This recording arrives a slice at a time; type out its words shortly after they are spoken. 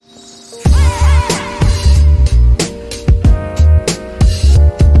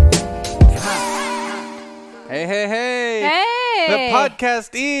podcast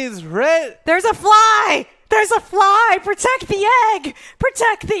is red. There's a fly! There's a fly! Protect the egg!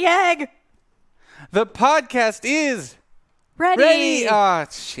 Protect the egg! The podcast is ready. Ah,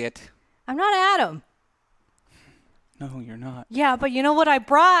 shit. I'm not Adam. No, you're not. Yeah, but you know what I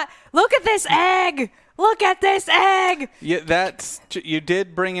brought? Look at this egg! Look at this egg! Yeah, you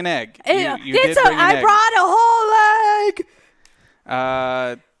did bring an egg. I brought a whole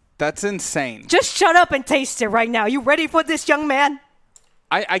egg! That's insane. Just shut up and taste it right now. You ready for this, young man?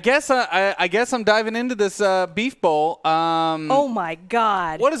 I guess I'm diving into this beef bowl. Oh my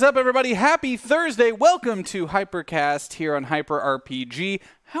God! What is up, everybody? Happy Thursday! Welcome to HyperCast here on Hyper RPG.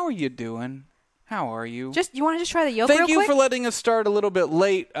 How are you doing? How are you? You want to just try the yolk real quick? Thank you for letting us start a little bit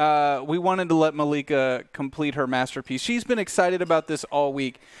late. We wanted to let Malika complete her masterpiece. She's been excited about this all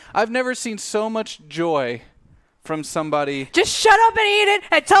week. I've never seen so much joy from somebody. Just shut up and eat it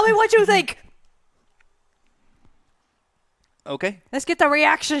and tell me what you think. Okay. Let's get the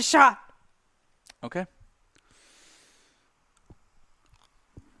reaction shot. Okay.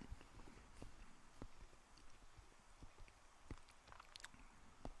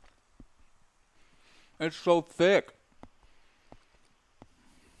 It's so thick.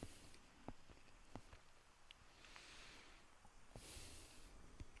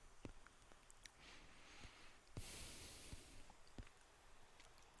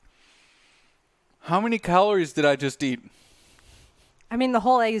 How many calories did I just eat? I mean, the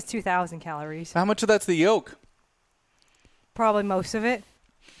whole egg is 2,000 calories. How much of that's the yolk? Probably most of it.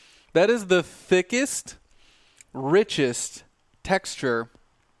 That is the thickest, richest texture.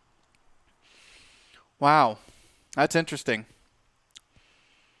 Wow. That's interesting.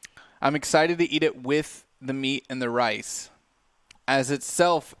 I'm excited to eat it with the meat and the rice. As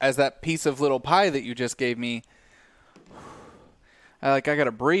itself, as that piece of little pie that you just gave me, I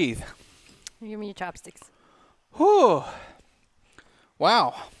gotta breathe. Give me your chopsticks. Whew.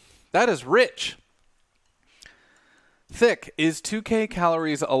 Wow. That is rich. Thick. Is 2K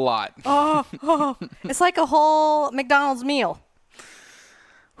calories a lot? It's like a whole McDonald's meal.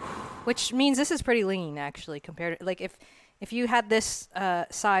 Which means this is pretty lean, actually, compared to, if you had this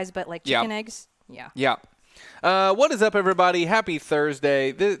size, but chicken eggs. Yeah. Yeah. What is up, everybody? Happy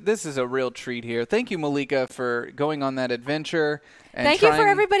Thursday. This is a real treat here. Thank you, Malika, for going on that adventure. And Thank you for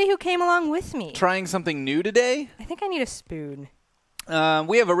everybody who came along with me. Trying something new today. I think I need a spoon.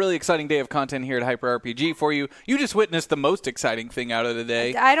 We have a really exciting day of content here at Hyper RPG for you. You just witnessed the most exciting thing out of the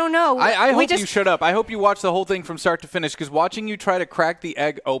day. I don't know. I hope you shut up. I hope you watch the whole thing from start to finish, because watching you try to crack the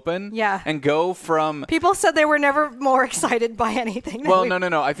egg open and go from... People said they were never more excited by anything. Well,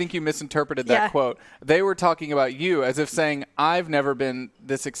 no. I think you misinterpreted that quote. They were talking about you as if saying, I've never been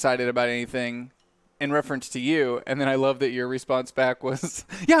this excited about anything in reference to you. And then I love that your response back was,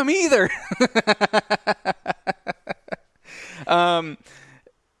 yeah, me either.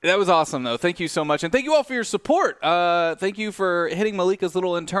 That was awesome, though. Thank you so much. And thank you all for your support. Thank you for hitting Malika's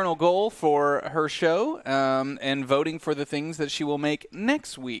little internal goal for her show and voting for the things that she will make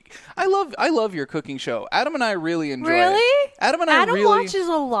next week. I love your cooking show. Adam and I really enjoy it. Adam watches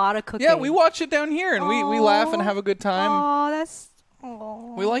a lot of cooking. Yeah, we watch it down here, and we laugh and have a good time.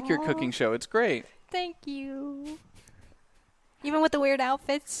 We like your cooking show. It's great. Thank you. Even with the weird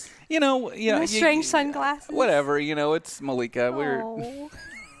outfits? The strange sunglasses? Whatever, it's Malika.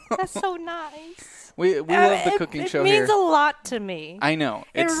 That's so nice. We love the cooking show here. It means a lot to me. I know.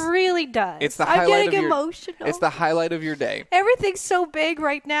 It really does. It's the highlight I'm getting emotional. It's the highlight of your day. Everything's so big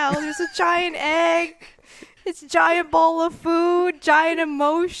right now. There's a giant egg. It's a giant bowl of food. Giant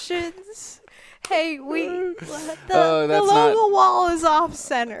emotions. Hey, the logo wall is off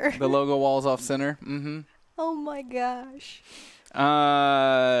center. The logo wall is off center? Mm-hmm. Oh, my gosh.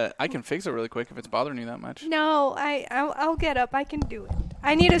 I can fix it really quick if it's bothering you that much. No, I'll get up. I can do it.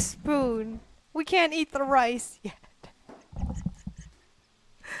 I need a spoon. We can't eat the rice yet.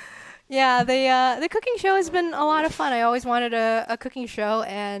 Yeah, the cooking show has been a lot of fun. I always wanted a cooking show,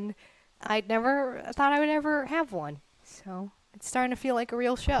 and I never thought I would ever have one. So it's starting to feel like a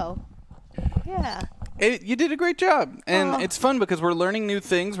real show. Yeah. You did a great job. And it's fun because we're learning new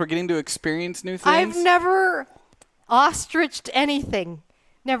things. We're getting to experience new things. I've never ostriched anything.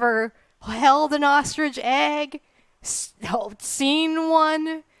 Never held an ostrich egg. Seen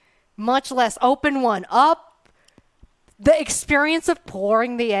one. Much less open one up. The experience of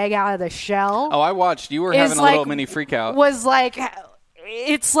pouring the egg out of the shell. Oh, I watched. You were having a little mini freak out.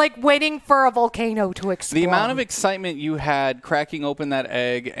 It's like waiting for a volcano to explode. The amount of excitement you had cracking open that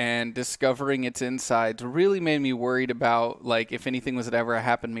egg and discovering its insides really made me worried about if anything was to ever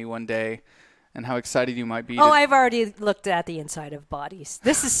happen to me one day, and how excited you might be. I've already looked at the inside of bodies.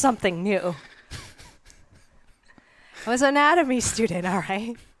 This is something new. I was an anatomy student, all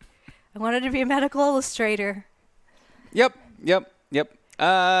right? I wanted to be a medical illustrator. Yep.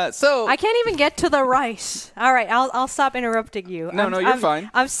 So I can't even get to the rice. All right, I'll stop interrupting you. No, you're fine.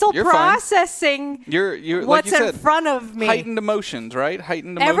 I'm still processing You're what's like you in said, front of me. heightened emotions, right?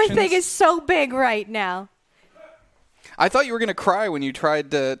 Heightened emotions. Everything is so big right now. I thought you were going to cry when you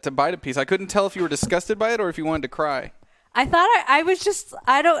tried to bite a piece. I couldn't tell if you were disgusted by it or if you wanted to cry. I thought I was just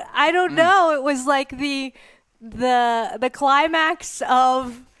I don't know. It was like the climax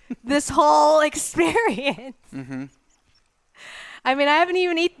of this whole experience. Mm-hmm. I mean, I haven't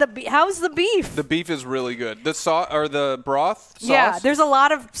even eaten the beef. How's the beef? The beef is really good. The sauce or the broth sauce? Yeah, there's a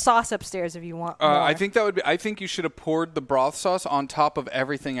lot of sauce upstairs if you want more. I think that would be. I think you should have poured the broth sauce on top of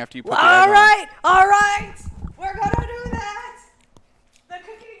everything after you put the egg all on. All right. We're gonna do that. The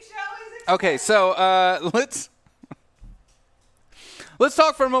cooking show is Okay, so let's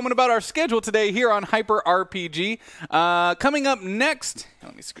talk for a moment about our schedule today here on Hyper RPG. Coming up next,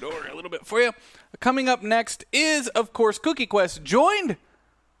 let me scoot over a little bit for you. Coming up next is, of course, Cookie Quest, joined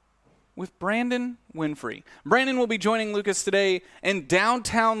with Brandon Winfrey. Brandon will be joining Lucas today in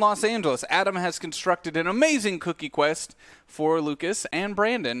downtown Los Angeles. Adam has constructed an amazing Cookie Quest for Lucas and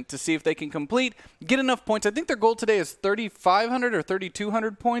Brandon to see if they can get enough points. I think their goal today is 3,500 or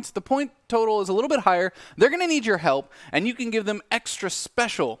 3,200 points. The point total is a little bit higher. They're going to need your help, and you can give them extra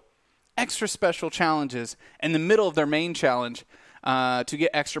special challenges in the middle of their main challenge to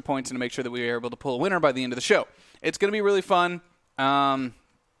get extra points and to make sure that we are able to pull a winner by the end of the show. It's going to be really fun.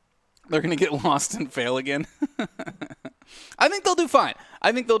 They're going to get lost and fail again. I think they'll do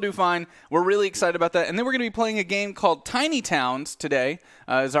fine. We're really excited about that. And then we're going to be playing a game called Tiny Towns today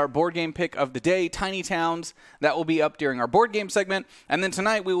as our board game pick of the day. Tiny Towns, that will be up during our board game segment. And then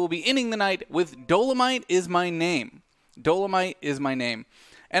tonight we will be ending the night with Dolomite is My Name. Dolomite is My Name.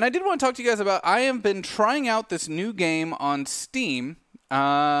 And I did want to talk to you guys about, I have been trying out this new game on Steam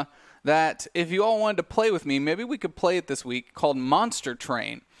that if you all wanted to play with me, maybe we could play it this week, called Monster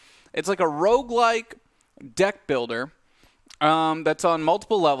Train. It's like a roguelike deck builder that's on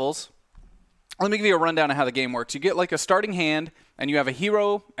multiple levels. Let me give you a rundown of how the game works. You get like a starting hand, and you have a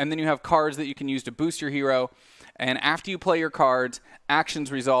hero, and then you have cards that you can use to boost your hero. And after you play your cards,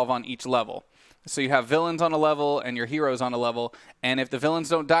 actions resolve on each level. So you have villains on a level and your heroes on a level. And if the villains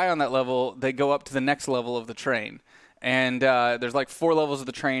don't die on that level, they go up to the next level of the train. And there's like 4 levels of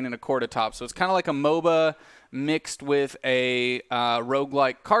the train and a core to top. So it's kind of like a MOBA mixed with a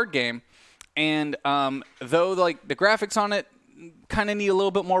roguelike card game. And though like the graphics on it kind of need a little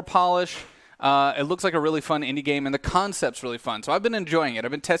bit more polish, it looks like a really fun indie game, and the concept's really fun. So I've been enjoying it.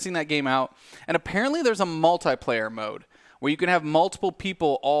 I've been testing that game out. And apparently there's a multiplayer mode where you can have multiple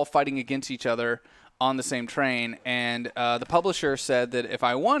people all fighting against each other on the same train. And the publisher said that if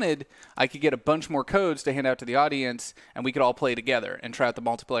I wanted, I could get a bunch more codes to hand out to the audience, and we could all play together and try out the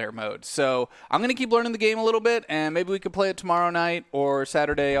multiplayer mode. So I'm going to keep learning the game a little bit, and maybe we could play it tomorrow night or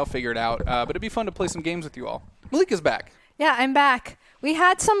Saturday. I'll figure it out. But it'd be fun to play some games with you all. Malika's back. Yeah, I'm back. We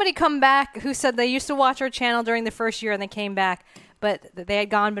had somebody come back who said they used to watch our channel during the first year, and they came back, but they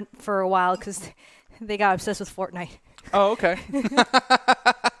had gone for a while because they got obsessed with Fortnite. Oh, okay.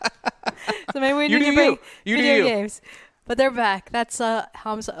 So maybe we need to bring video games. But they're back. That's how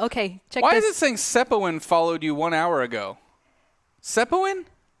I'm so... Okay, check Why this. is it saying Sepowin followed you 1 hour ago? Sepowin?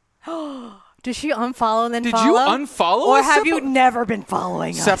 Did she unfollow and then Did follow? you unfollow Or us, have you never been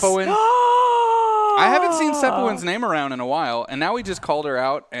following us? Sepowin? I haven't seen Sepowin's name around in a while, and now we just called her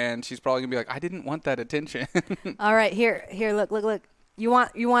out, and she's probably going to be like, I didn't want that attention. All right, here, look. You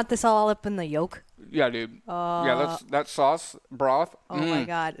want this all up in the yolk? Yeah, dude. Yeah, that sauce broth. Oh, my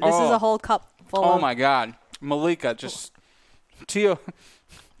God. This is a whole cup full of... Oh, my God. Malika, just...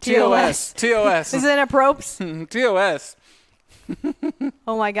 TOS. Is it a propes? TOS.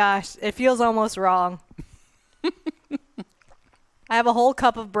 Oh, my gosh. It feels almost wrong. I have a whole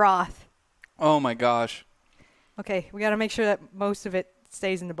cup of broth. Oh, my gosh. Okay, we got to make sure that most of it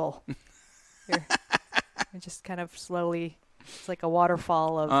stays in the bowl. Here. And just kind of slowly... It's like a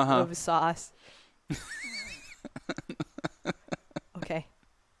waterfall of sauce. Okay.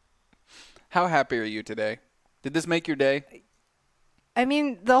 How happy are you today? Did this make your day? I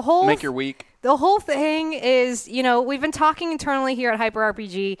mean, make your week? The whole thing is, we've been talking internally here at Hyper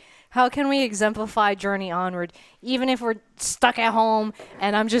RPG. How can we exemplify Journey Onward, even if we're stuck at home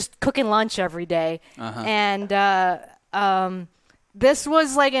and I'm just cooking lunch every day? And this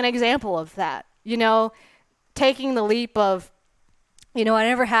was like an example of that. Taking the leap of, I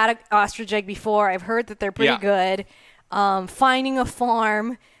never had an ostrich egg before. I've heard that they're pretty good. Finding a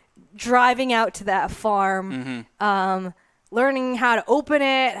farm, driving out to that farm, learning how to open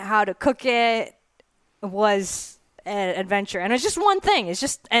it, how to cook it was adventure, and it's just one thing. It's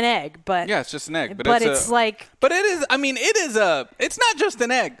just an egg, but yeah, it's just an egg. But it's like, but it is. I mean, it's not just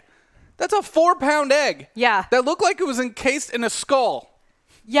an egg. That's a 4-pound egg. Yeah. That looked like it was encased in a skull.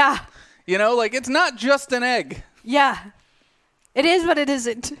 Yeah. You know, like it's not just an egg. Yeah. It is, but it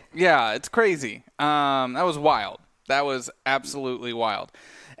isn't. Yeah, it's crazy. That was wild. That was absolutely wild.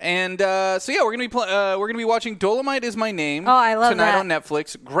 And so yeah, we're gonna be watching Dolomite Is My Name. Oh, I love tonight that. on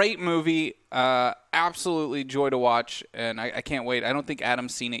Netflix. Great movie. Absolutely joy to watch, and I can't wait. I don't think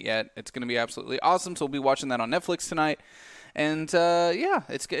Adam's seen it yet. It's gonna be absolutely awesome. So we'll be watching that on Netflix tonight. And yeah,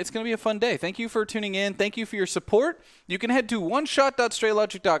 it's gonna be a fun day. Thank you for tuning in. Thank you for your support. You can head to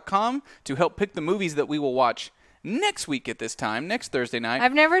oneshot.straylogic.com to help pick the movies that we will watch next week at this time, next Thursday night.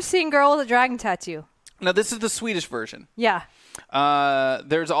 I've never seen Girl with a Dragon Tattoo. Now, this is the Swedish version. Yeah.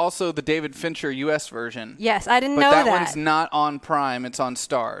 There's also the David Fincher U.S. version. Yes, I didn't but know that. that. But that one's not on Prime. It's on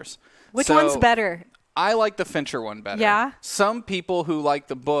Stars. Which one's better? I like the Fincher one better. Yeah? Some people who like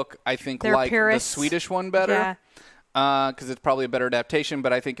the book, I think, They're like purists. the Swedish one better. Yeah. Because it's probably a better adaptation.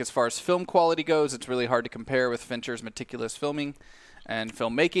 But I think as far as film quality goes, it's really hard to compare with Fincher's meticulous filming and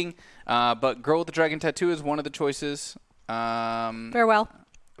filmmaking. But Girl with the Dragon Tattoo is one of the choices. Farewell.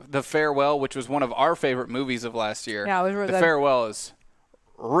 The Farewell, which was one of our favorite movies of last year. Yeah, it was really The good. Farewell is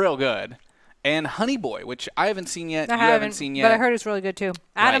real good. And Honey Boy, which I haven't seen yet. You haven't seen yet. But I heard it's really good, too.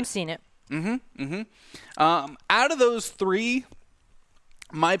 Adam's Right. seen it. Out of those three,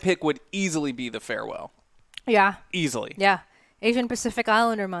 my pick would easily be The Farewell. Yeah. Easily. Yeah. Asian Pacific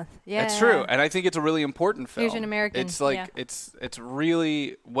Islander Month. Yeah. That's true. And I think it's a really important film. Asian American, It's like, yeah. it's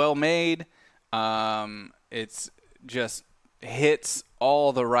really well made. It's just hits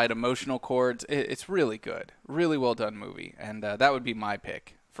all the right emotional chords. It's really good. Really well done movie. And that would be my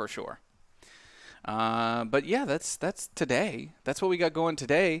pick for sure. But yeah, that's today. That's what we got going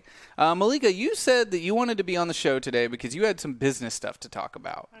today. Malika, you said that you wanted to be on the show today because you had some business stuff to talk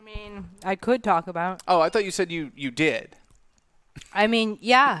about. I mean, I could talk about. Oh, I thought you said you did. I mean,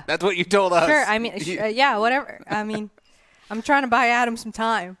 yeah. That's what you told us. Sure. I mean, yeah, whatever. I mean, I'm trying to buy Adam some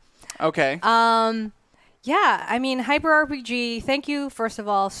time. Okay. Yeah, I mean, Hyper RPG, thank you, first of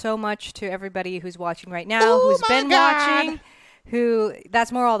all, so much to everybody who's watching right now, who's been watching,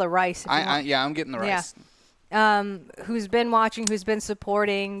 that's more all the rice. I'm getting the rice. Yeah. Who's been watching, who's been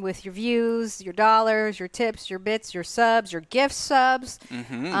supporting with your views, your dollars, your tips, your bits, your subs, your gift subs.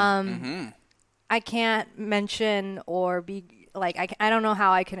 I can't mention or be, like, I don't know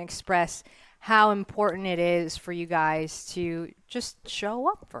how I can express how important it is for you guys to just show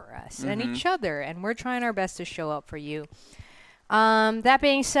up for us and each other. And we're trying our best to show up for you. That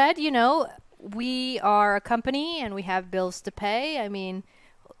being said, you know, we are a company and we have bills to pay. I mean,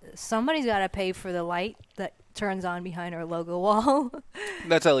 somebody's got to pay for the light that turns on behind our logo wall.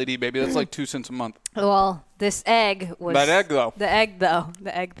 That's LED, baby. That's like 2 cents a month. Well, this egg was... That egg, though. The egg,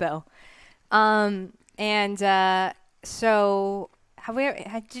 though. So...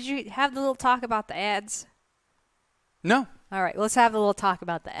 Did you have the little talk about the ads? No. All right, let's have a little talk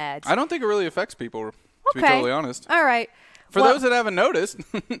about the ads. I don't think it really affects people, to be Okay. totally honest. All right. For those that haven't noticed,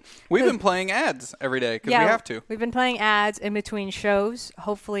 we've been playing ads every day because we have to. We've been playing ads in between shows.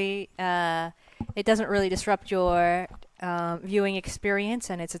 Hopefully, it doesn't really disrupt your viewing experience,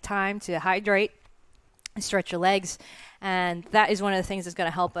 and it's a time to hydrate and stretch your legs. And that is one of the things that's going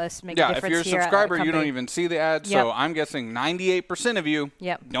to help us make a difference if you're a here at our subscriber, you don't company. even see the ads. Yep. So I'm guessing 98% of you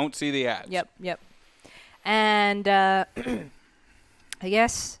Yep. don't see the ads. Yep. And I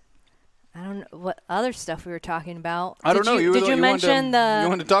guess I don't know what other stuff we were talking about. I don't know. Did you mention you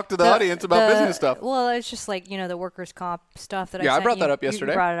wanted to talk to the audience about business stuff. Well, it's just like, you know, the workers' comp stuff that I Yeah, sent I brought you. that up You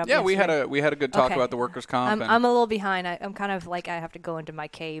yesterday. brought it up yeah, yesterday. we had a good talk Okay. about the workers' comp. I'm a little behind. I'm kind of like I have to go into my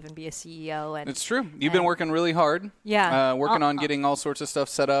cave and be a CEO. And It's true. You've been working really hard. Yeah. Working on getting all sorts of stuff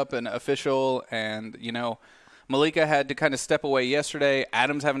set up and official. And, you know, Malika had to kind of step away yesterday.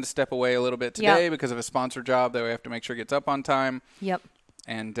 Adam's having to step away a little bit today because of a sponsor job that we have to make sure gets up on time. Yep.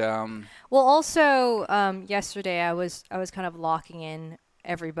 And Well, also yesterday I was kind of locking in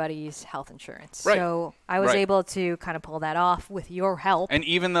everybody's health insurance. Right. So I was Right. able to kind of pull that off with your help. and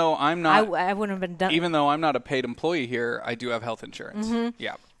even though I'm not I wouldn't have been done. even though I'm not a paid employee here, I do have health insurance.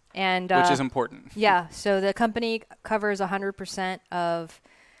 Yeah. And Which is important. Yeah. So the company covers 100% of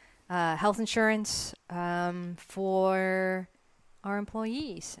health insurance for our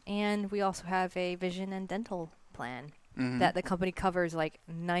employees, and we also have a vision and dental plan that the company covers like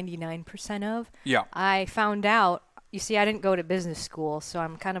 99% of. Yeah. I found out. You see, I didn't go to business school, so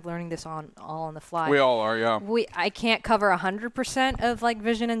I'm kind of learning this all on the fly. We all are, yeah. I can't cover 100% of like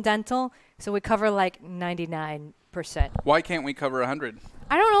vision and dental, so we cover like 99%. Why can't we cover 100?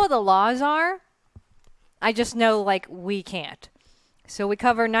 I don't know what the laws are. I just know, like, we can't. So we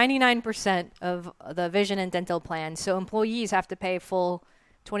cover 99% of the vision and dental plan. So employees have to pay full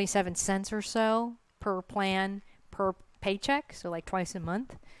 27 cents or so per plan per paycheck, so like twice a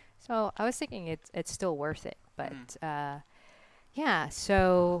month. So I was thinking it's still worth it. But yeah,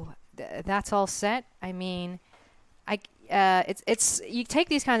 so that's all set. I mean, it's you take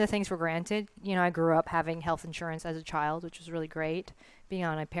these kinds of things for granted. You know, I grew up having health insurance as a child, which was really great. Being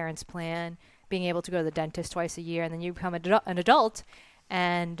on my parents' plan, being able to go to the dentist twice a year, and then you become an adult,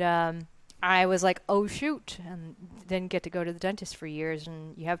 and I was like, oh shoot, and didn't get to go to the dentist for years,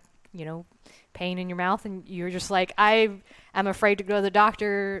 and you have, you know, pain in your mouth, and you're just like, I'm afraid to go to the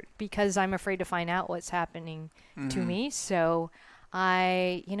doctor because I'm afraid to find out what's happening to me. So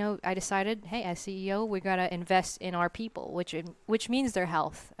I decided, hey, as CEO, we got to invest in our people, which means their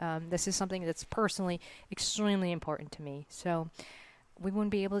health. This is something that's personally extremely important to me. So we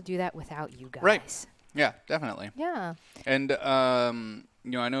wouldn't be able to do that without you guys. Right. Yeah, definitely. Yeah. And, you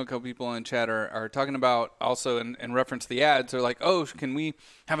know, I know a couple people in chat are talking about also in reference to the ads. They're like, oh, can we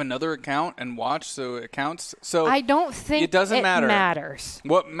have another account and watch so it counts? So I don't think it doesn't matter. Matters.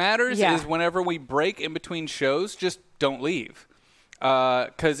 What matters is whenever we break in between shows, just don't leave.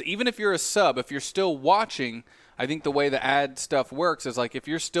 Because even if you're a sub, if you're still watching, I think the way the ad stuff works is like if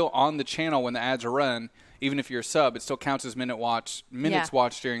you're still on the channel when the ads are run, even if you're a sub, it still counts as minutes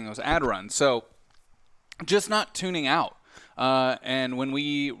watched during those ad runs. So just not tuning out. And when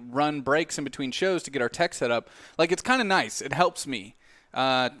we run breaks in between shows to get our tech set up, like it's kind of nice. It helps me.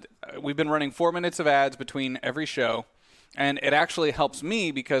 We've been running 4 minutes of ads between every show, and it actually helps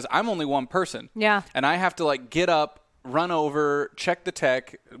me because I'm only one person. Yeah. And I have to like get up, run over, check the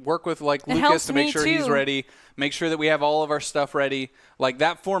tech, work with like Lucas to make sure he's ready, make sure that we have all of our stuff ready. Like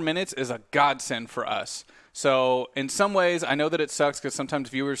that 4 minutes is a godsend for us. So in some ways, I know that it sucks because sometimes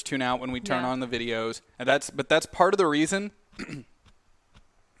viewers tune out when we turn on the videos, and that's part of the reason.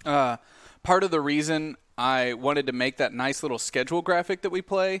 Part of the reason I wanted to make that nice little schedule graphic that we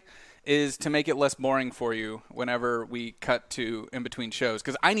play is to make it less boring for you whenever we cut to in between shows,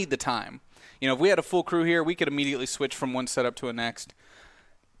 because I need the time. You know, if we had a full crew here, we could immediately switch from one setup to a next.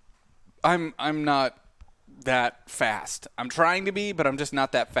 I'm not that fast. I'm trying to be, but I'm just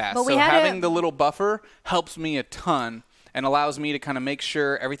not that fast. So having the little buffer helps me a ton and allows me to kind of make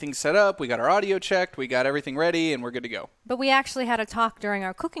sure everything's set up. We got our audio checked. We got everything ready, and we're good to go. But we actually had a talk during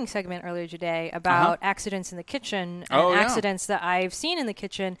our cooking segment earlier today about accidents in the kitchen and accidents that I've seen in the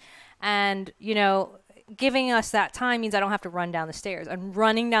kitchen. And, you know, giving us that time means I don't have to run down the stairs. And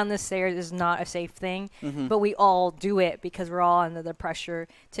running down the stairs is not a safe thing, but we all do it because we're all under the pressure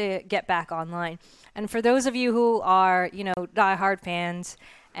to get back online. And for those of you who are, you know, diehard fans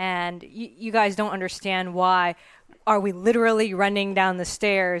and you guys don't understand why are we literally running down the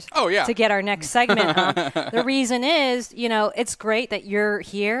stairs to get our next segment on. The reason is, you know, it's great that you're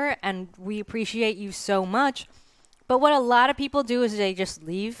here and we appreciate you so much. But what a lot of people do is they just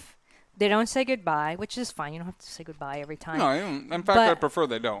leave. They don't say goodbye, which is fine. You don't have to say goodbye every time. No, in fact, I prefer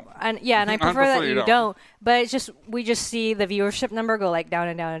they don't. And I prefer that you don't. But it's just we just see the viewership number go like down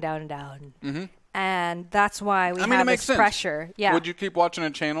and down and down and down. Mm-hmm. And that's why we have this pressure. Yeah. Would you keep watching a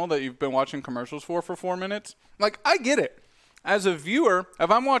channel that you've been watching commercials for 4 minutes? Like, I get it. As a viewer,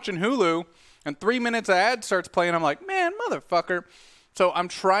 if I'm watching Hulu and 3 minutes of ad starts playing, I'm like, man, motherfucker. So I'm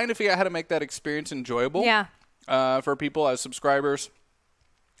trying to figure out how to make that experience enjoyable for people as subscribers.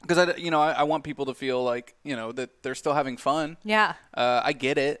 Because, I want people to feel like, you know, that they're still having fun. Yeah. I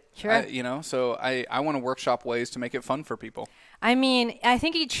get it. Sure. So I want to workshop ways to make it fun for people. I mean, I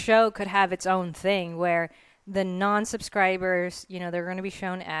think each show could have its own thing where the non-subscribers, you know, they're going to be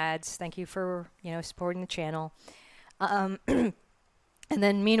shown ads. Thank you for, you know, supporting the channel. And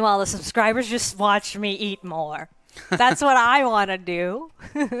then meanwhile, the subscribers just watch me eat more. That's what I want to do.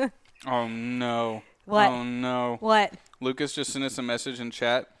 Oh, no. What? Oh, no. What? Lucas just sent us a message in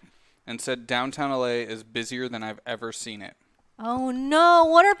chat and said downtown LA is busier than I've ever seen it. Oh, no.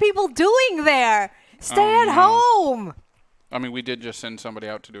 What are people doing there? Stay at home. I mean, we did just send somebody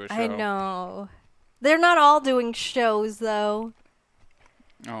out to do a show. I know. They're not all doing shows, though.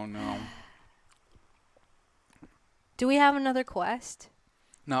 Oh, no. Do we have another quest?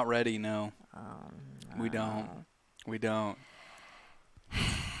 Not ready, no. We don't.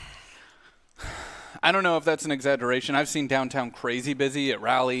 I don't know if that's an exaggeration. I've seen downtown crazy busy at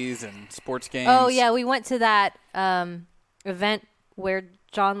rallies and sports games. Oh, yeah. We went to that event where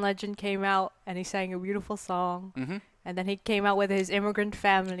John Legend came out and he sang a beautiful song. Mm-hmm. And then he came out with his immigrant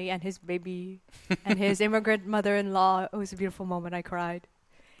family and his baby and his immigrant mother-in-law. It was a beautiful moment. I cried.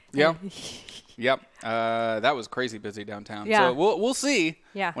 Yeah. Yep. That was crazy busy downtown. Yeah. So we'll see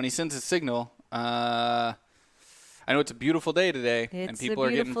when he sends a signal. I know it's a beautiful day today, and people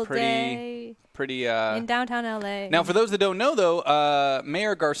are getting pretty. In downtown LA. Now, for those that don't know, though,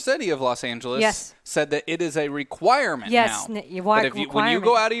 Mayor Garcetti of Los Angeles said that it is a requirement now. That when you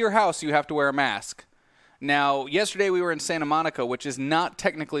go out of your house, you have to wear a mask. Now, yesterday we were in Santa Monica, which is not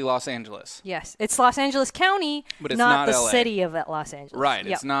technically Los Angeles. Yes, it's Los Angeles County, but it's not the LA. city of Los Angeles. Right.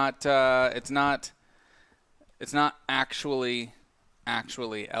 Yep. It's not actually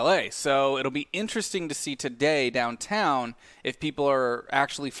LA. So it'll be interesting to see today downtown if people are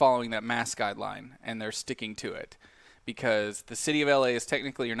actually following that mask guideline and they're sticking to it, because the city of LA is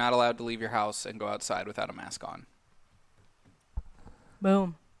technically, you're not allowed to leave your house and go outside without a mask on.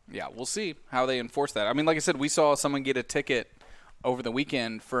 Boom. Yeah, we'll see how they enforce that. I mean, like I said, we saw someone get a ticket over the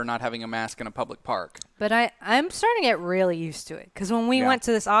weekend for not having a mask in a public park. But I'm starting to get really used to it, because when we went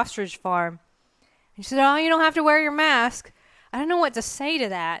to this ostrich farm, he said, "Oh, you don't have to wear your mask." I don't know what to say to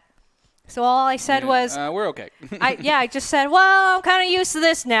that. So all I said was, "We're okay." I just said, "Well, I'm kind of used to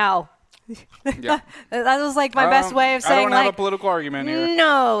this now." Yeah. That was like my best way of saying, I don't have a political argument here.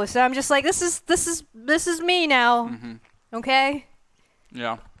 No, so I'm just like, this is me now. Mm-hmm. Okay?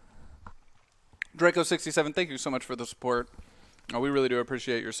 Yeah. Draco67, thank you so much for the support. We really do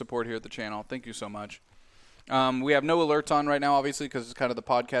appreciate your support here at the channel. Thank you so much. We have no alerts on right now, obviously, because it's kind of the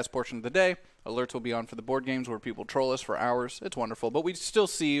podcast portion of the day. Alerts will be on for the board games where people troll us for hours. It's wonderful. But we still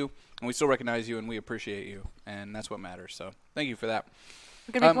see you, and we still recognize you, and we appreciate you. And that's what matters. So thank you for that.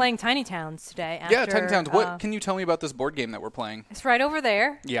 We're going to be playing Tiny Towns today. Yeah, Tiny Towns. What can you tell me about this board game that we're playing? It's right over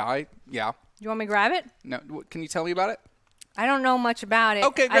there. Yeah. You want me to grab it? No. Can you tell me about it? I don't know much about it.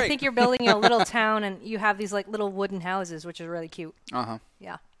 Okay, great. I think you're building a little town, and you have these like little wooden houses, which is really cute. Uh-huh.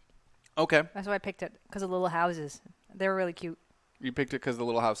 Yeah. Okay. That's why I picked it, because of the little houses. They're really cute. You picked it because the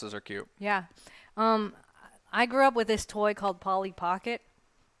little houses are cute. Yeah. I grew up with this toy called Polly Pocket.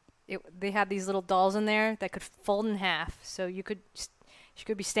 They had these little dolls in there that could fold in half, so she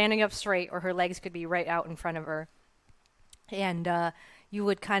could be standing up straight, or her legs could be right out in front of her. And you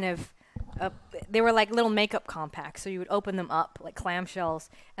would kind of, they were like little makeup compacts, so you would open them up like clamshells,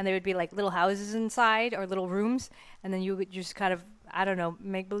 and they would be like little houses inside, or little rooms, and then you would just kind of, I don't know,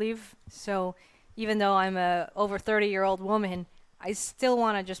 make believe. So even though I'm a over 30-year-old woman, I still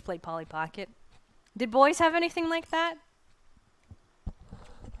want to just play Polly Pocket. Did boys have anything like that?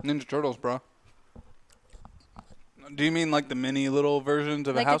 Ninja Turtles, bro. Do you mean like the mini little versions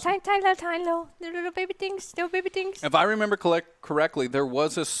of a house? Like the tiny little baby things, If I remember correctly, there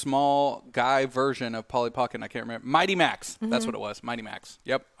was a small guy version of Polly Pocket, and I can't remember. Mighty Max. Mm-hmm. That's what it was. Mighty Max.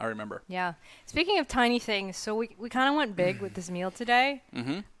 Yep, I remember. Yeah. Speaking of tiny things, so we kind of went big with this meal today.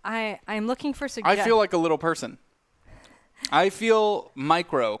 Mm-hmm. I'm looking for suggestions. I feel like a little person. I feel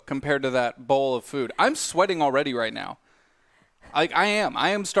micro compared to that bowl of food. I'm sweating already right now. I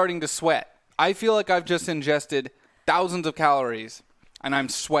am starting to sweat. I feel like I've just ingested thousands of calories, and I'm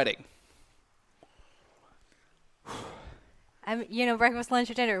sweating. Breakfast,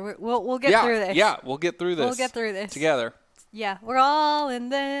 lunch, or dinner. We'll get through this. Yeah, we'll get through this. We'll get through this together. Yeah, we're all in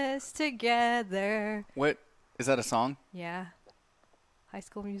this together. What is that? A song? Yeah, High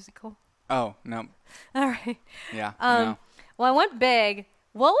School Musical. Oh no. All right. Yeah. No. Well, I went big.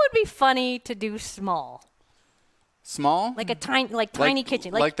 What would be funny to do small? Small? Like a tiny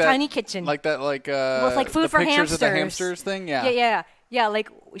kitchen. Like that, tiny kitchen. Like that, with like food the for pictures hamsters. Of the hamsters thing? Yeah. Yeah, like,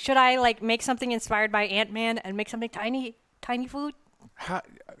 should I like make something inspired by Ant-Man and make something tiny food? How,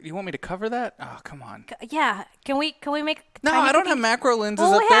 you want me to cover that? Oh, come on. Yeah. Can we make No, tiny I don't cookies? have macro lenses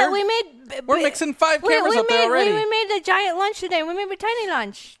up there. We're mixing 5 cameras up there already. We made a giant lunch today. We made a tiny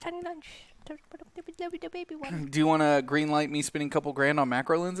lunch. The baby one. Do you want to green light me spending a couple grand on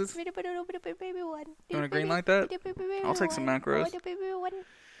macro lenses? You want to green light that? I'll take some macros.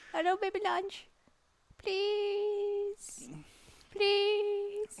 Hello, baby lunch. Please.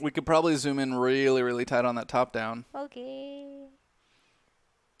 We could probably zoom in really, really tight on that top down. Okay.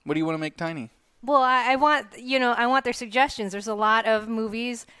 What do you want to make tiny? Well, I want their suggestions. There's a lot of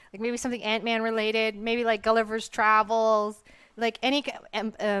movies, like maybe something Ant-Man related, maybe like Gulliver's Travels, like any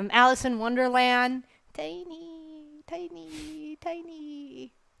Alice in Wonderland. Tiny.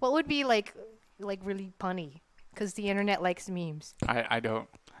 What would be like really punny? Because the internet likes memes. I don't.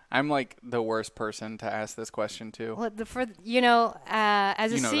 I'm like the worst person to ask this question to. Well,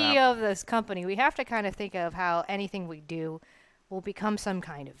 as a CEO of this company, we have to kind of think of how anything we do will become some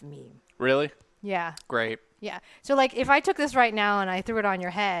kind of meme. Really? Yeah. Great. Yeah. So like if I took this right now and I threw it on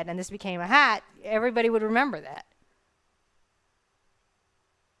your head and this became a hat, everybody would remember that.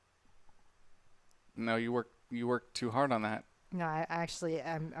 No, you work too hard on that. No, I'm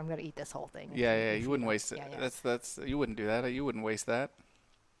going to eat this whole thing. Yeah, you wouldn't waste it. Yeah. That's you wouldn't do that. You wouldn't waste that.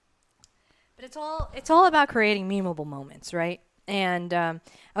 But it's all about creating memeable moments, right? And I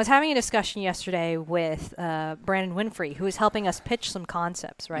was having a discussion yesterday with Brandon Winfrey, who is helping us pitch some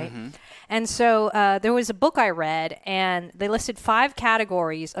concepts, right? Mm-hmm. And so there was a book I read, and they listed 5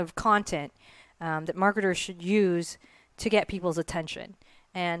 categories of content that marketers should use to get people's attention.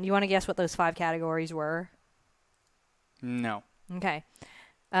 And you want to guess what those 5 categories were? No. Okay.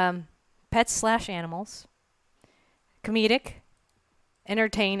 Pets/animals, comedic,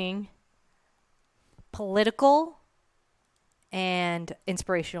 entertaining, political, and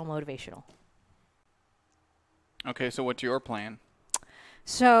inspirational, motivational. Okay, so what's your plan?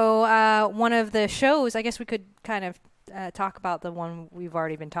 So one of the shows, I guess we could kind of talk about the one we've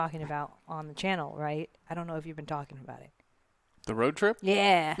already been talking about on the channel, right? I don't know if you've been talking about it. The road trip?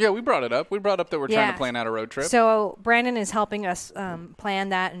 Yeah. Yeah, we brought it up. We brought up that we're trying to plan out a road trip. So Brandon is helping us plan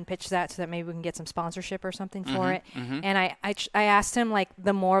that and pitch that so that maybe we can get some sponsorship or something for it. Mm-hmm. And I asked him, like,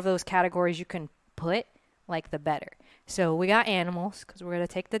 the more of those categories you can put, like, the better. So we got animals because we're going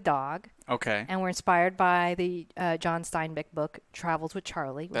to take the dog. Okay. And we're inspired by the John Steinbeck book, Travels with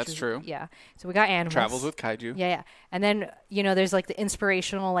Charlie. That's true. Yeah. So we got animals. Travels with Kaiju. Yeah. And then, there's like the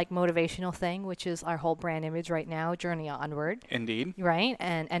inspirational, like motivational thing, which is our whole brand image right now, Journey Onward. Indeed. Right.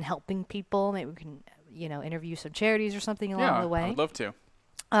 And helping people. Maybe we can, interview some charities or something along the way. I would love to.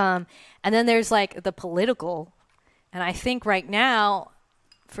 And then there's like the political. And I think right now,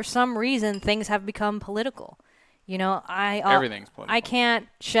 for some reason, things have become political. Everything's political. I can't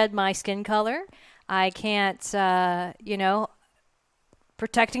shed my skin color. I can't,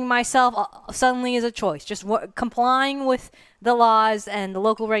 protecting myself suddenly is a choice. Just complying with the laws and the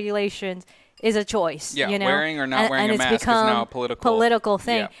local regulations is a choice. Yeah, wearing or not wearing a mask is now a political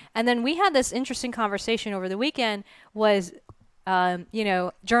thing. Yeah. And then we had this interesting conversation over the weekend was,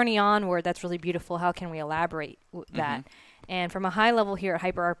 Journey Onward. That's really beautiful. How can we elaborate that? Mm-hmm. And from a high level here at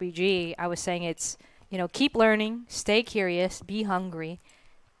Hyper RPG, I was saying it's, keep learning, stay curious, be hungry,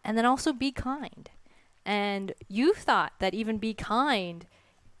 and then also be kind. And you thought that even be kind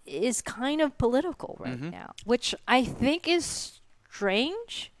is kind of political right now, which I think is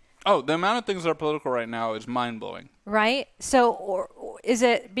strange. Oh, the amount of things that are political right now is mind-blowing. Right? So or is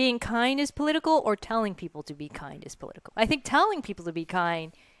it being kind is political or telling people to be kind is political? I think telling people to be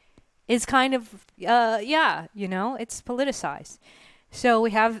kind is kind of, it's politicized. So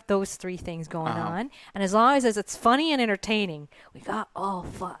we have those 3 things going on. And as long as it's funny and entertaining, we got all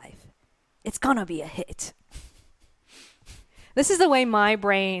 5. It's going to be a hit. This is the way my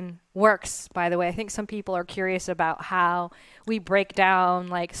brain works, by the way. I think some people are curious about how we break down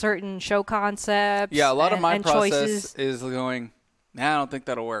like certain show concepts. Yeah, a lot of my process choices. Is going, I don't think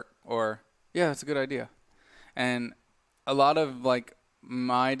that'll work. Or, yeah, it's a good idea. And a lot of like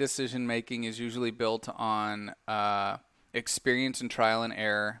my decision making is usually built on experience and trial and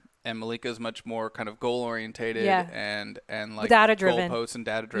error, and Malika's much more kind of goal orientated and like data driven, goalposts and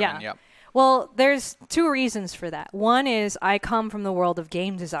data driven. Yeah. Well, there's 2 reasons for that. One is I come from the world of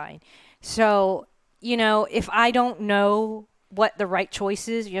game design, so if I don't know what the right choice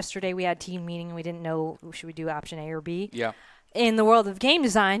is, yesterday we had team meeting and we didn't know should we do option A or B. Yeah. In the world of game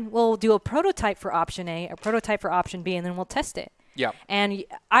design, we'll do a prototype for option A, a prototype for option B, and then we'll test it. Yeah. And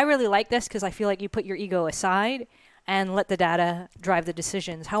I really like this because I feel like you put your ego aside and let the data drive the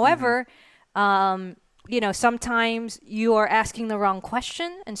decisions. However, sometimes you are asking the wrong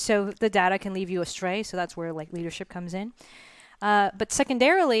question, and so the data can leave you astray. So that's where like leadership comes in. But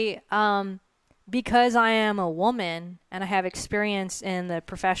secondarily, because I am a woman and I have experience in the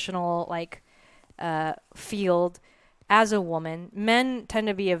professional field as a woman, men tend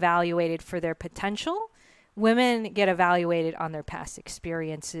to be evaluated for their potential. Women get evaluated on their past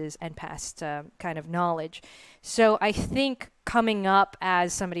experiences and past kind of knowledge. So I think coming up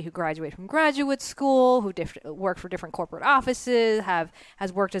as somebody who graduated from graduate school, who worked for different corporate offices,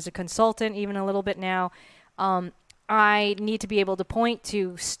 has worked as a consultant even a little bit now, I need to be able to point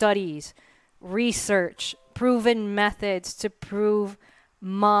to studies, research, proven methods to prove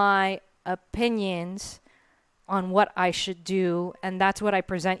my opinions on what I should do, and that's what I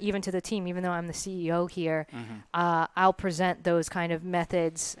present even to the team. Even though I'm the CEO here, I'll present those kind of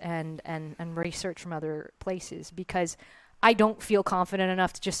methods and research from other places because I don't feel confident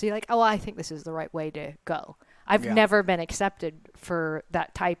enough to just say like, I think this is the right way to go. I've never been accepted for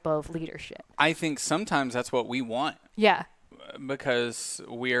that type of leadership. I think sometimes that's what we want. Yeah. Because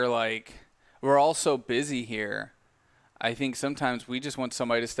we're all so busy here. I think sometimes we just want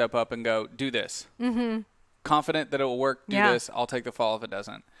somebody to step up and go, do this. Mm-hmm. Confident that it will work, do this, I'll take the fall if it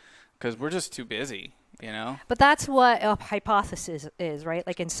doesn't. Because we're just too busy, But that's what a hypothesis is, right?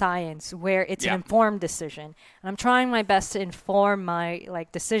 Like in science, where it's an informed decision. And I'm trying my best to inform my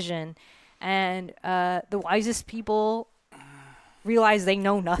decision and the wisest people realize they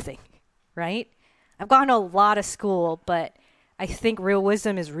know nothing, right? I've gone to a lot of school, but I think real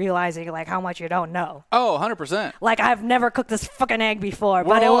wisdom is realizing like how much you don't know. Oh, 100%. Like I've never cooked this fucking egg before,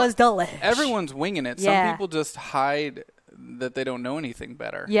 but it was delicious. Everyone's winging it. Yeah. Some people just hide that they don't know anything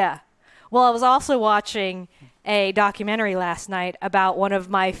better. Yeah. Well, I was also watching a documentary last night about one of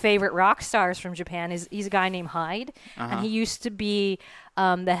my favorite rock stars from Japan. He's a guy named Hyde, and he used to be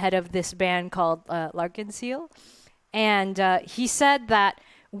the head of this band called Larkin Seal. And he said that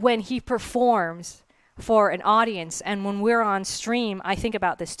when he performs for an audience, and when we're on stream, I think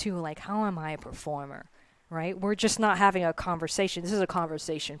about this too, like, how am I a performer, right? We're just not having a conversation. This is a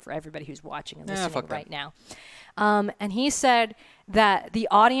conversation for everybody who's watching and listening right now. And he said that the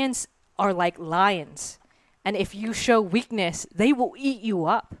audience are like lions, and if you show weakness, they will eat you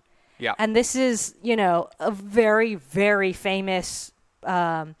up. Yeah. And this is, a very, very famous,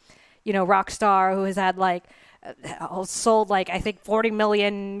 rock star who has had sold I think 40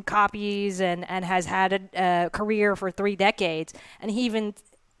 million copies and has had a career for 3 decades. And he even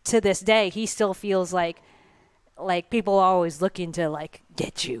to this day, he still feels like people are always looking to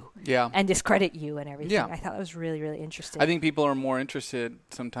get you and discredit you and everything. I thought that was really, really interesting. I think people are more interested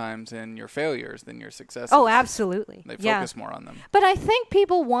sometimes in your failures than your successes. Oh, absolutely. They focus more on them. But I think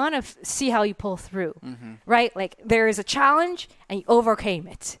people want to see how you pull through, right? Like there is a challenge and you overcame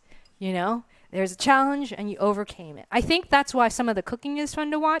it, There's a challenge and you overcame it. I think that's why some of the cooking is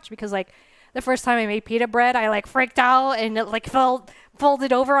fun to watch, because the first time I made pita bread, I freaked out and it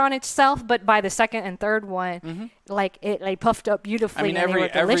folded over on itself. But by the second and third one, it puffed up beautifully. I mean, and they were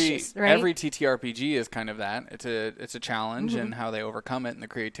delicious, right? Every TTRPG is kind of that. It's a challenge and how they overcome it and the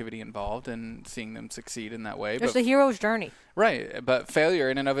creativity involved and seeing them succeed in that way. There's the hero's journey. Right. But failure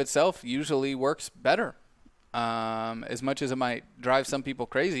in and of itself usually works better. As much as it might drive some people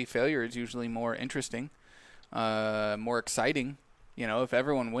crazy, failure is usually more interesting, more exciting. If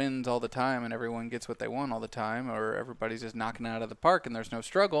everyone wins all the time and everyone gets what they want all the time, or everybody's just knocking it out of the park and there's no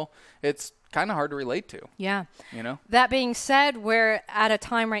struggle, it's kind of hard to relate to. Yeah. That being said, we're at a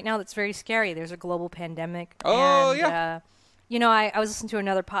time right now that's very scary. There's a global pandemic. Oh, and, yeah. I was listening to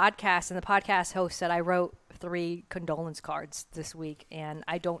another podcast, and the podcast host said I wrote 3 condolence cards this week, and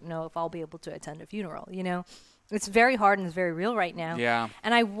I don't know if I'll be able to attend a funeral. It's very hard and it's very real right now. Yeah.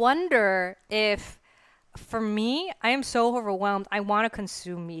 And I wonder if, for me, I am so overwhelmed. I want to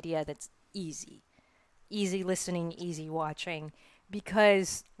consume media that's easy listening, easy watching,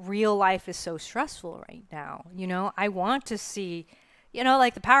 because real life is so stressful right now. I want to see,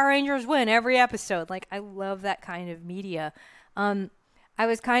 the Power Rangers win every episode. I love that kind of media. I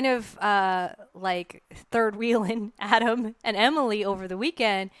was kind of third wheeling Adam and Emily over the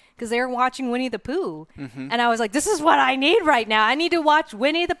weekend because they were watching Winnie the Pooh. And I was like, this is what I need right now. I need to watch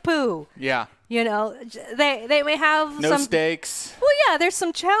Winnie the Pooh. Yeah. They may have no stakes. Well, yeah, there's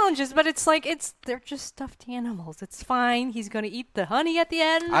some challenges, but they're just stuffed animals. It's fine. He's going to eat the honey at the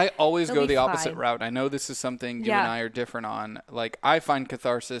end. I always go the opposite route. I know this is something you and I are different on. I find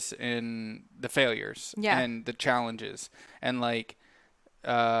catharsis in the failures and the challenges, and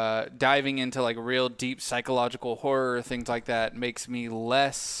diving into real deep psychological horror, things like that, makes me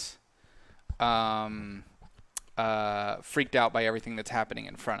less freaked out by everything that's happening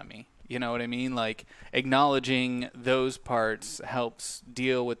in front of me. You know what I mean? Acknowledging those parts helps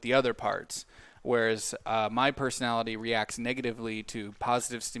deal with the other parts, whereas my personality reacts negatively to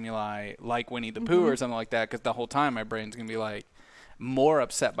positive stimuli like Winnie the Pooh or something like that, because the whole time my brain's going to be more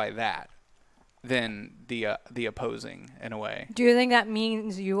upset by that than the opposing, in a way. Do you think that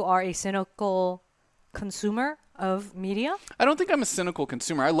means you are a cynical consumer of media? I don't think I'm a cynical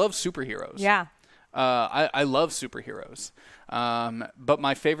consumer. I love superheroes. Yeah. I love superheroes. But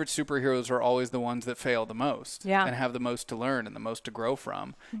my favorite superheroes are always the ones that fail the most and have the most to learn and the most to grow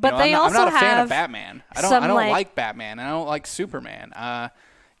from. But I'm also not a fan have of Batman. I don't like Batman. I don't like Superman. I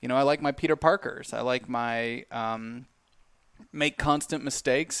like my Peter Parkers. I like my make constant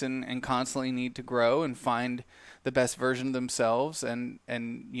mistakes and constantly need to grow and find the best version of themselves, and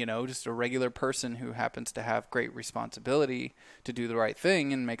just a regular person who happens to have great responsibility to do the right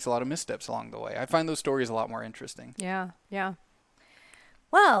thing and makes a lot of missteps along the way. I find those stories a lot more interesting. Yeah.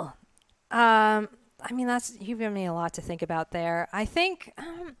 Well, you've given me a lot to think about there. I think,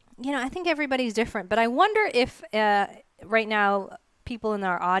 I think everybody's different, but I wonder if right now people in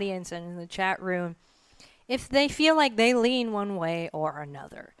our audience and in the chat room, if they feel like they lean one way or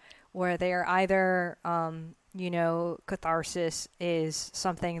another, where they're either catharsis is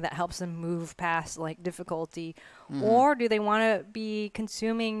something that helps them move past like difficulty, or do they want to be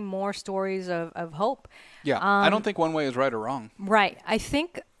consuming more stories of hope? Yeah, I don't think one way is right or wrong. Right. I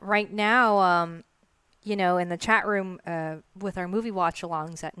think right now, in the chat room with our movie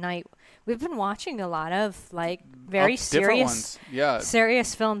watch-alongs at night, we've been watching a lot of like very serious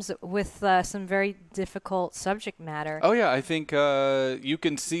films with some very difficult subject matter. Oh yeah, I think you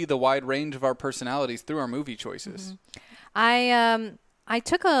can see the wide range of our personalities through our movie choices. I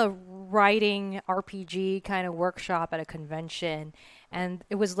took a writing RPG kind of workshop at a convention, and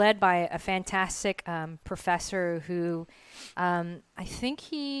it was led by a fantastic professor who I think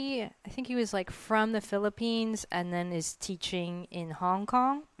he was like from the Philippines and then is teaching in Hong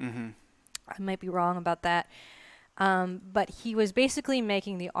Kong. Mm-hmm. I might be wrong about that. But he was basically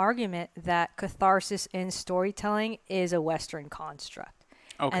making the argument that catharsis in storytelling is a Western construct.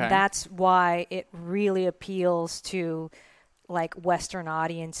 Okay. And that's why it really appeals to like Western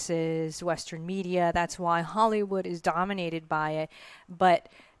audiences, Western media. That's why Hollywood is dominated by it. But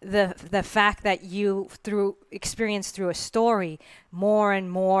the fact that you experience through a story more and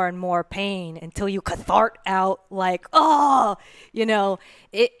more and more pain until you cathart out like,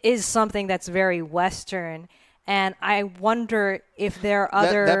 it is something that's very Western. And I wonder if there are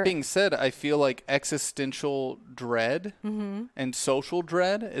other... That being said, I feel like existential dread and social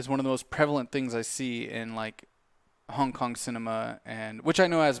dread is one of the most prevalent things I see in like Hong Kong cinema, and which I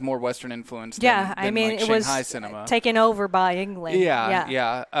know has more Western influence than like it Shanghai was cinema. Taken over by England.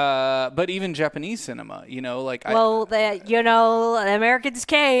 Yeah. But even Japanese cinema, the Americans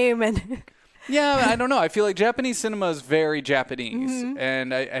came and... Yeah, I don't know. I feel like Japanese cinema is very Japanese,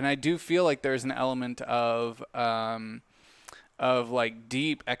 and I do feel like there's an element of like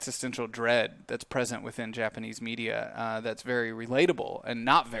deep existential dread that's present within Japanese media that's very relatable and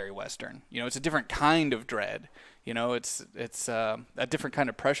not very Western. It's a different kind of dread. It's a different kind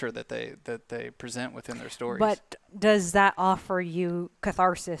of pressure that they present within their stories. But does that offer you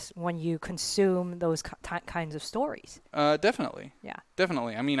catharsis when you consume those kinds of stories? Definitely. Yeah.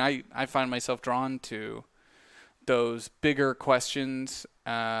 Definitely. I mean, I find myself drawn to those bigger questions.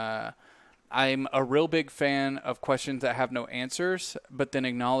 I'm a real big fan of questions that have no answers, but then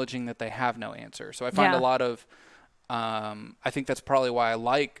acknowledging that they have no answer. So I find a lot of I think that's probably why I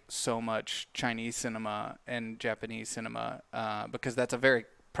like so much Chinese cinema and Japanese cinema, because that's a very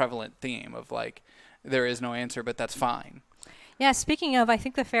prevalent theme of like, there is no answer, but that's fine. Yeah, speaking of, I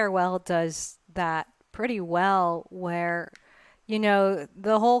think The Farewell does that pretty well, where, the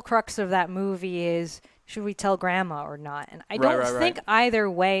whole crux of that movie is, should we tell grandma or not? And I don't think either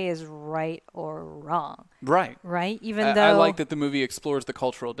way is right or wrong. Right. Right? Even though... I like that the movie explores the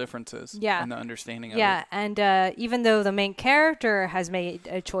cultural differences and the understanding of it. Yeah, and even though the main character has made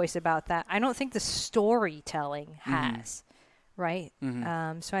a choice about that, I don't think the storytelling has. Right?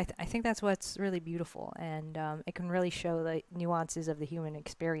 Mm-hmm. So I think that's what's really beautiful, and it can really show the nuances of the human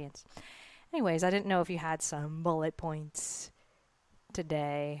experience. Anyways, I didn't know if you had some bullet points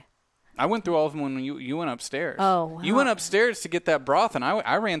today. I went through all of them when you went upstairs. Oh, wow. You went upstairs to get that broth, and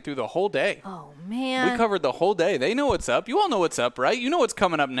I ran through the whole day. Oh, man. We covered the whole day. They know what's up. You all know what's up, right? You know what's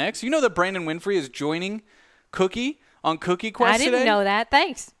coming up next. You know that Brandon Winfrey is joining Cookie on Cookie Quest today? I didn't know that.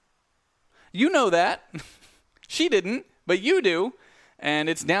 Thanks. You know that. She didn't, but you do. And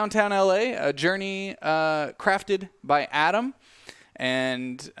it's downtown L.A., a journey crafted by Adam.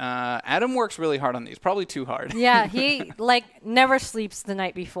 And Adam works really hard on these, probably too hard. Yeah, he never sleeps the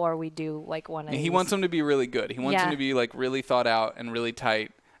night before we do one of these. He wants them to be really good. He wants them to be really thought out and really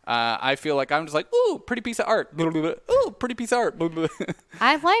tight. I feel like I'm just like, ooh, pretty piece of art. Ooh, pretty piece of art.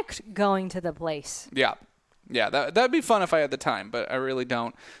 I liked going to the place. Yeah. Yeah, that'd be fun if I had the time, but I really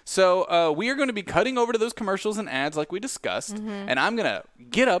don't. So we are going to be cutting over to those commercials and ads like we discussed, and I'm going to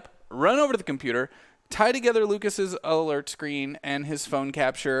get up, run over to the computer, tie together Lucas's alert screen and his phone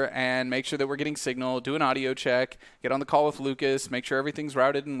capture and make sure that we're getting signal, do an audio check, get on the call with Lucas, make sure everything's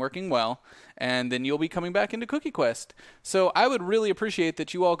routed and working well, and then you'll be coming back into Cookie Quest. So I would really appreciate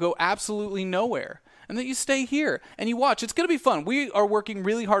that you all go absolutely nowhere and that you stay here and you watch. It's going to be fun. We are working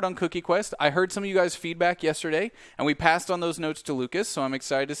really hard on Cookie Quest. I heard some of you guys' feedback yesterday, and we passed on those notes to Lucas, so I'm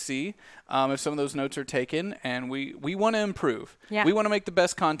excited to see if some of those notes are taken, and we want to improve. Yeah. We want to make the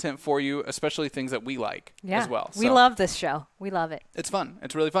best content for you, especially things that we like as well. We love this show. We love it. It's fun.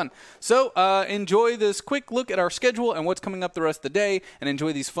 It's really fun. So enjoy this quick look at our schedule and what's coming up the rest of the day, and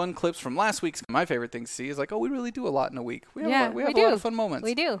enjoy these fun clips from last week's. My favorite thing to see is like, oh, we really do a lot in a week. We have a lot of fun moments.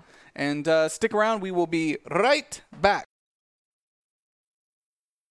 We do. And stick around. We will be right back.